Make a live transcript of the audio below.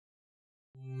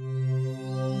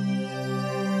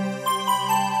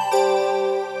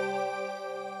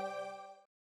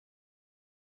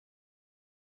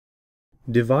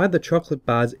Divide the chocolate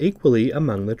bars equally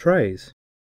among the trays.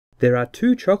 There are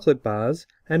 2 chocolate bars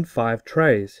and 5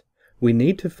 trays. We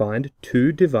need to find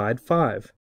 2 divide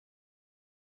 5.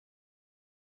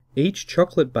 Each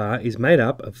chocolate bar is made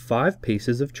up of 5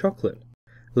 pieces of chocolate.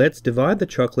 Let's divide the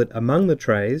chocolate among the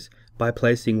trays by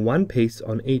placing 1 piece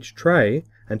on each tray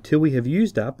until we have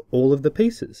used up all of the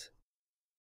pieces.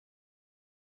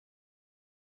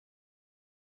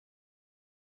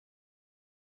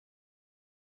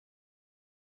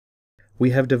 We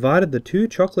have divided the 2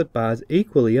 chocolate bars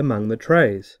equally among the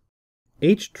trays.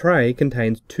 Each tray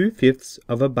contains 2/5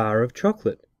 of a bar of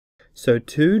chocolate, so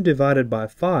 2 divided by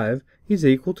 5 is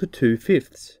equal to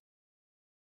 2/5.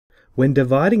 When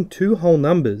dividing 2 whole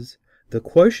numbers, the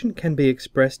quotient can be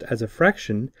expressed as a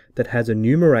fraction that has a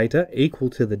numerator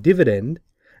equal to the dividend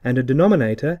and a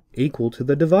denominator equal to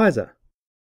the divisor.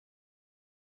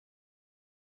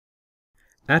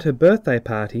 At a birthday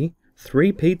party,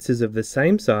 3 pizzas of the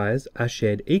same size are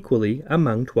shared equally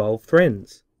among 12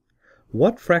 friends.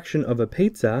 What fraction of a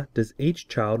pizza does each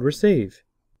child receive?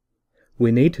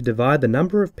 We need to divide the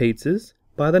number of pizzas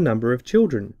by the number of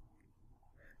children.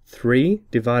 3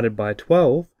 divided by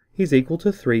 12 is equal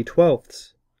to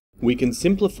 3/12. We can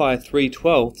simplify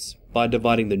 3/12 by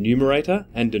dividing the numerator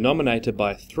and denominator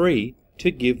by 3 to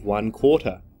give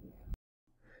 1/4.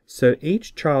 So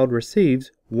each child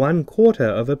receives 1/4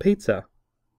 of a pizza.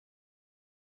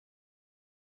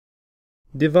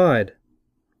 Divide.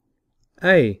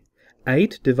 A.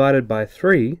 8 divided by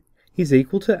 3 is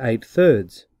equal to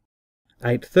 8/3.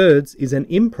 8/3 is an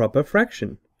improper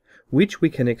fraction, which we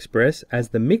can express as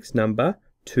the mixed number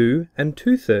 2 and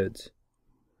 2/3.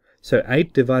 So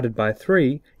 8 divided by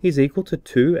 3 is equal to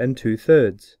 2 and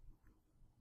 2/3.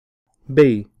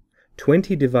 B.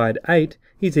 20 divide 8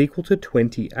 is equal to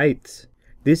 20/8.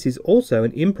 This is also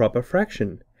an improper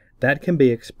fraction that can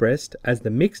be expressed as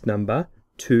the mixed number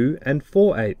 2 and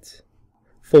 4/8.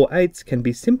 4/8 can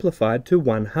be simplified to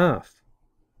 1/2.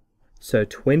 So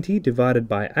 20 divided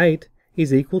by 8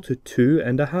 is equal to 2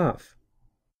 1/2.